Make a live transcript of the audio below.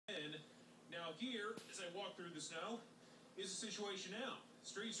here, as I walk through the snow, is the situation now.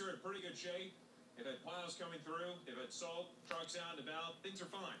 Streets are in pretty good shape. They've had plows coming through. They've had salt trucks out and about. Things are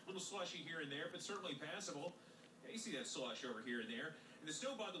fine. A little slushy here and there, but certainly passable. Yeah, you see that slush over here and there. And the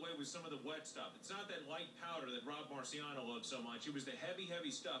snow, by the way, was some of the wet stuff. It's not that light powder that Rob Marciano loves so much. It was the heavy, heavy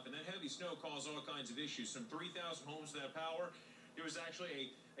stuff. And that heavy snow caused all kinds of issues. Some 3,000 homes without power. There was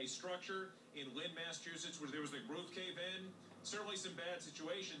actually a structure in Lynn, Massachusetts, where there was a roof cave in. Certainly some bad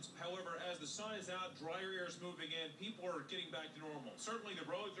situations. However, as the sun is out, drier air is moving in, people are getting back to normal. Certainly the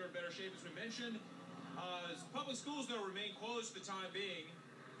roads are in better shape, as we mentioned. Public schools, though, remain closed for the time being.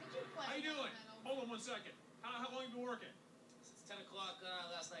 How you doing? Hold on 1 second. How long have you been working? Since 10 o'clock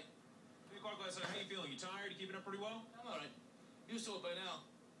last night. 10 o'clock last night. How you feeling? You tired? You keeping up pretty well? I'm all right. Used to it by now.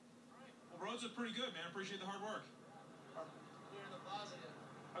 All right. Well, roads look pretty good, man. Appreciate the hard work. We're in the plaza here.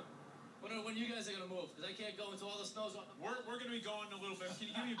 When you guys are going to move? Because I can't go until all the snow's on. We're going to be going in a little bit.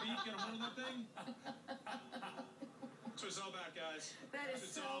 Can you give me a beat? Can I hold that thing? That's what it's all about, guys. That is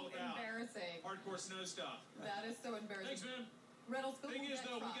so embarrassing. Hardcore snow stuff. That is so embarrassing. Thanks, man. Reynolds, go thing move is,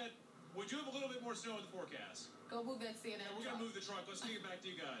 that though, truck. we do have a little bit more snow in the forecast. Go move that CNN Yeah, we're going to move the truck. Let's take it back to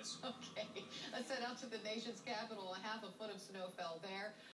you guys. Okay. Let's head out to the nation's capital. A half a foot of snow fell there.